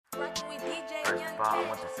First of all, I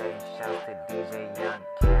want to say shout out to DJYoungKash.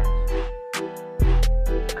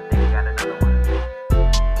 I think we got another one.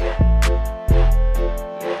 Yeah.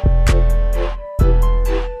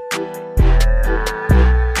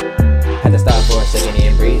 Had to stop for a second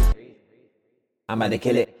and breathe. I'm about to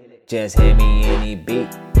kill it. Just hand me any beat.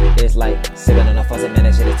 It's like sipping on a faucet, man,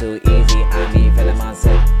 that shit is too easy. I be feeling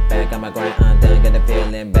myself. Back on my grind, undone, got the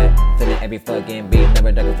feeling back. Feeling every fucking beat,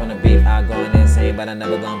 never ducking from the beat. I going insane, but I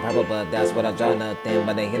never gone purple. But that's what I draw, nothing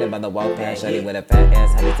but they hit it by the walk past. Shawty with a fat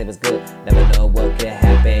ass, happy it was good. Never know what could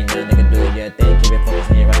happen. Young nigga, do your thing, keep it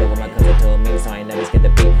focused on your rapping. What my cousin told me, so I ain't never skip the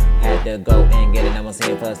beat. Had to go and get it, now I'm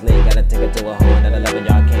seeing first league. Gotta take it to a whole nother level,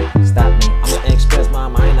 y'all can't stop me. I'ma express my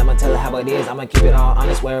mind, I'ma tell her how it is. I'ma keep it all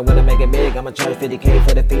honest, where when I make it big, I'ma charge 50K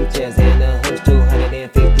for the features and the hooks,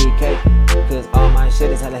 250K. Cause all my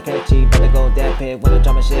shit is hella catchy. Better go that pit when I'm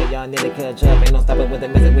dropping shit. Y'all need to catch up. Ain't no stopping with the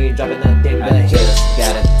music. We dropping a dick. But I just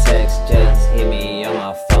got a text. Just hit me on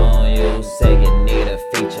my phone. You say you need a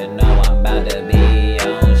feature. No, I'm about to be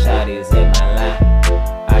on. Shawty's hit my line.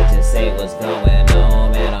 I just say what's going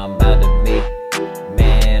on. Man, I'm about to be.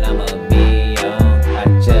 Man, I'ma be on. I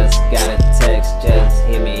just got a text. Just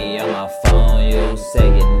hit me on my phone. You say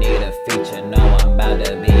you need a feature. No, I'm about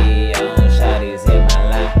to be on. Shawty's hit my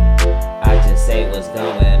line. I just say what's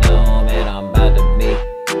going on, man, I'm about to be.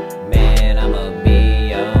 Man, I'ma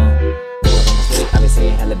be on. I've been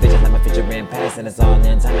seeing hella bitches like my future in past, and it's all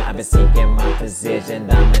in time. I've been seeking my position,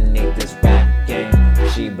 dominate this rap game.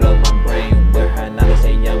 She blow my brain with her knowledge,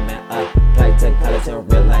 a young man apply to college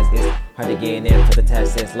and realize it's hard to get in for the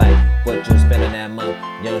test. It's like what you spend on that month.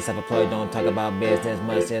 Young self-employed, don't talk about business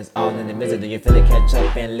much. It's all in the music. Do you feel it? Catch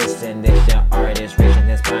up and listen. This your artist, reaching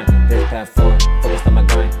this prime. This platform, focused on my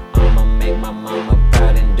grind. I'ma make my mama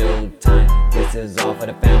proud in due time. This is all for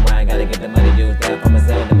the fam, where I gotta get the money, use that for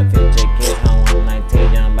myself and my future kids. Home, I'm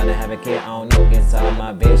 19, young, about to have a kid. I don't know, it's all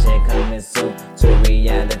my vision coming soon to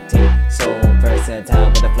reality. So versatile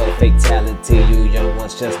with a flow fatality. You young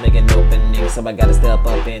ones just making openings, so I gotta step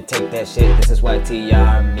up and take that shit. This is why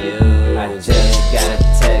TR Muse. I just